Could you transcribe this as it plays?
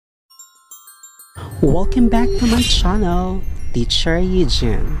Welcome back to my channel, Teacher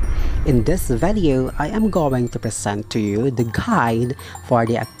Eugene. In this video, I am going to present to you the guide for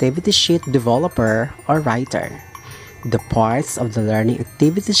the activity sheet developer or writer. The parts of the learning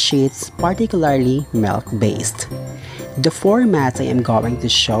activity sheets, particularly milk-based. The format I am going to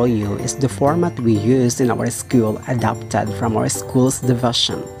show you is the format we used in our school, adapted from our school's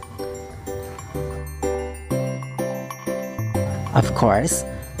division. Of course,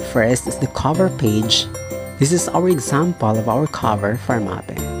 first is the cover page. This is our example of our cover for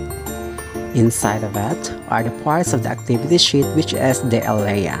MAPEH. Inside of it are the parts of the activity sheet, which is the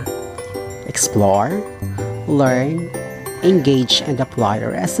ELEA. Explore, learn, engage, and apply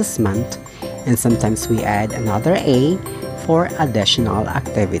our assessment, and sometimes we add another A for additional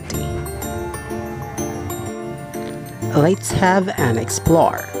activity. Let's have an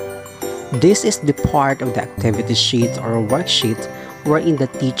explore. This is the part of the activity sheet or worksheet wherein the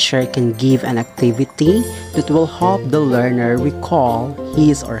teacher can give an activity that will help the learner recall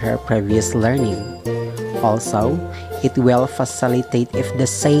his or her previous learning. Also, it will facilitate if the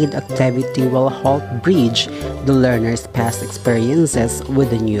said activity will help bridge the learner's past experiences with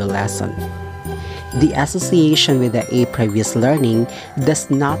the new lesson. The association with the A previous learning does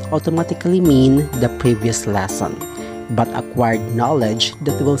not automatically mean the previous lesson, but acquired knowledge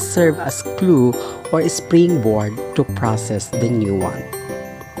that will serve as clue or a springboard to process the new one.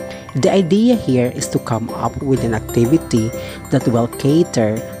 The idea here is to come up with an activity that will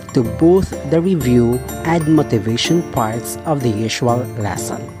cater to both the review and motivation parts of the usual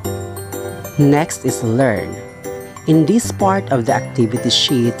lesson. Next is learn. In this part of the activity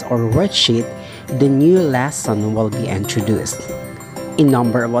sheet or worksheet, the new lesson will be introduced. A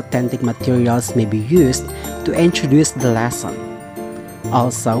number of authentic materials may be used to introduce the lesson.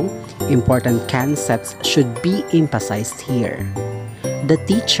 Also, important concepts should be emphasized here. The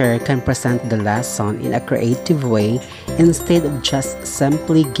teacher can present the lesson in a creative way instead of just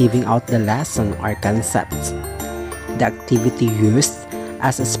simply giving out the lesson or concepts. The activity used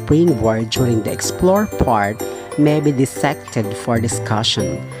as a springboard during the explore part may be dissected for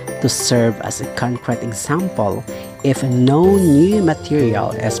discussion to serve as a concrete example if no new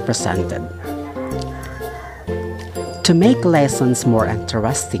material is presented. To make lessons more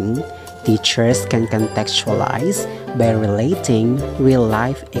interesting, teachers can contextualize by relating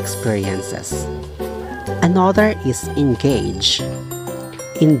real-life experiences. Another is engage.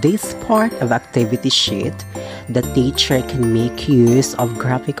 In this part of activity sheet, the teacher can make use of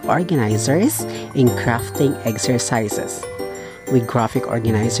graphic organizers in crafting exercises. With graphic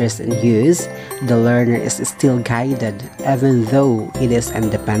organizers in use, the learner is still guided even though it is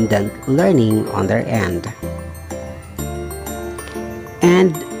independent learning on their end.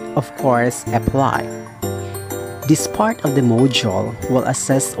 And of course, apply. This part of the module will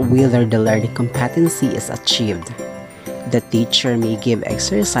assess whether the learning competency is achieved. The teacher may give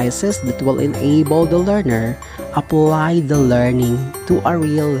exercises that will enable the learner apply the learning to a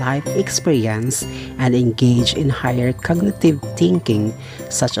real-life experience and engage in higher cognitive thinking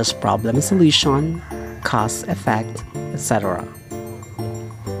such as problem solution, cause effect, etc.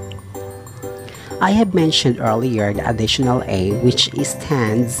 I have mentioned earlier the additional A, which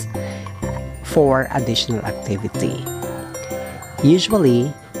stands for additional activity.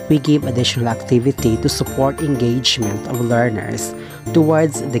 Usually, we give additional activity to support engagement of learners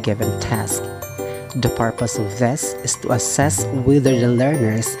towards the given task. The purpose of this is to assess whether the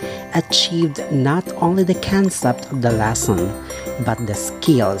learners achieved not only the concept of the lesson, but the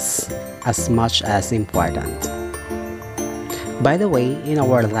skills as much as important. By the way, in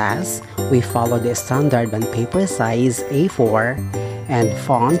our class, we follow the standard on paper size A4 and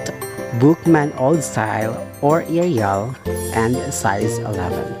font Bookman Old Style or Arial and size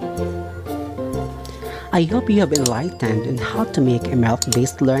 11. I hope you have been enlightened on how to make a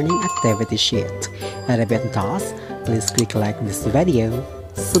milk-based learning activity sheet. And if it does, please click like this video,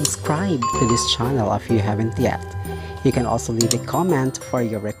 subscribe to this channel if you haven't yet. You can also leave a comment for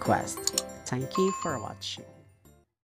your request. Thank you for watching.